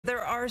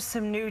There are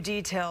some new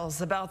details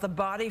about the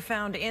body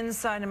found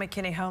inside a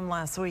McKinney home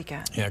last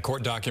weekend. Yeah,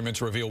 court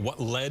documents reveal what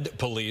led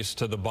police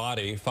to the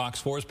body. Fox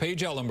 4's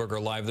Paige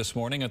Ellenberger live this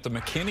morning at the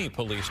McKinney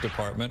Police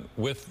Department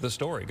with the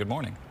story. Good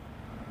morning.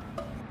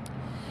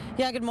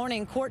 Yeah, good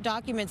morning. Court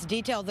documents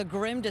detail the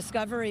grim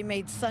discovery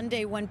made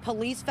Sunday when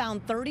police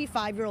found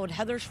 35-year-old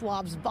Heather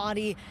Schwab's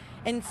body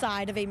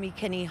inside of a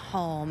McKinney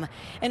home.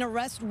 An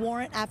arrest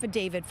warrant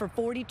affidavit for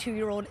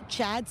 42-year-old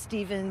Chad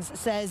Stevens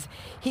says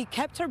he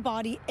kept her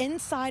body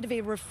inside of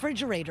a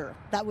refrigerator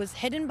that was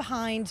hidden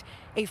behind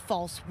a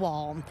false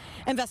wall.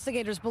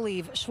 Investigators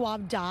believe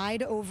Schwab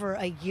died over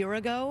a year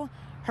ago.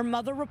 Her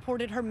mother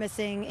reported her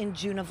missing in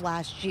June of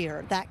last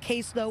year. That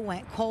case, though,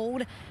 went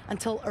cold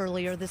until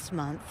earlier this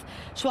month.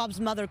 Schwab's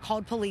mother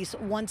called police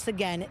once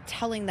again,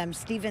 telling them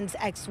Stevens'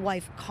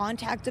 ex-wife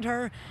contacted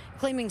her,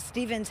 claiming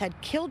Stevens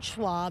had killed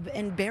Schwab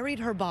and buried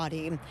her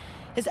body.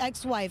 His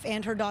ex-wife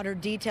and her daughter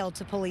detailed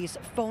to police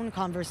phone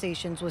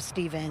conversations with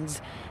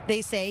Stevens.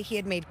 They say he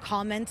had made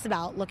comments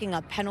about looking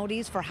up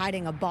penalties for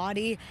hiding a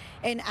body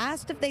and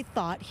asked if they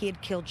thought he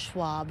had killed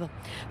Schwab.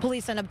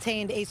 Police then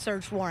obtained a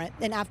search warrant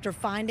and after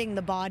finding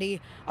the body,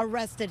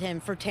 arrested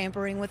him for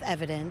tampering with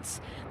evidence.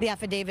 The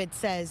affidavit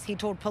says he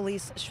told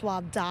police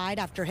Schwab died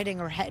after hitting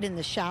her head in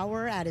the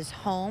shower at his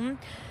home.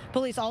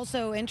 Police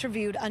also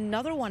interviewed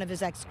another one of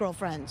his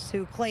ex-girlfriends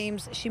who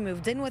claims she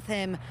moved in with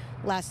him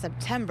last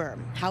September.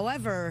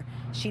 However,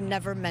 she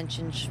never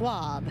mentioned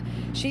Schwab.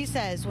 She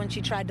says when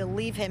she tried to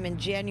leave him in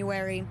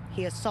January,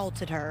 he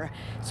assaulted her.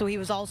 So he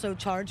was also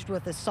charged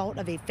with assault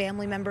of a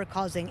family member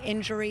causing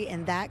injury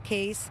in that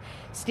case.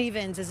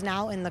 Stevens is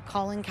now in the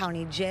Collin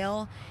County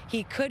Jail.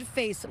 He could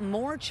face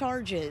more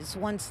charges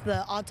once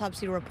the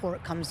autopsy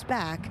report comes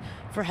back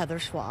for Heather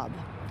Schwab.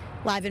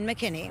 Live in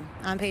McKinney,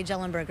 I'm Paige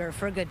Ellenberger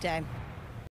for a Good Day.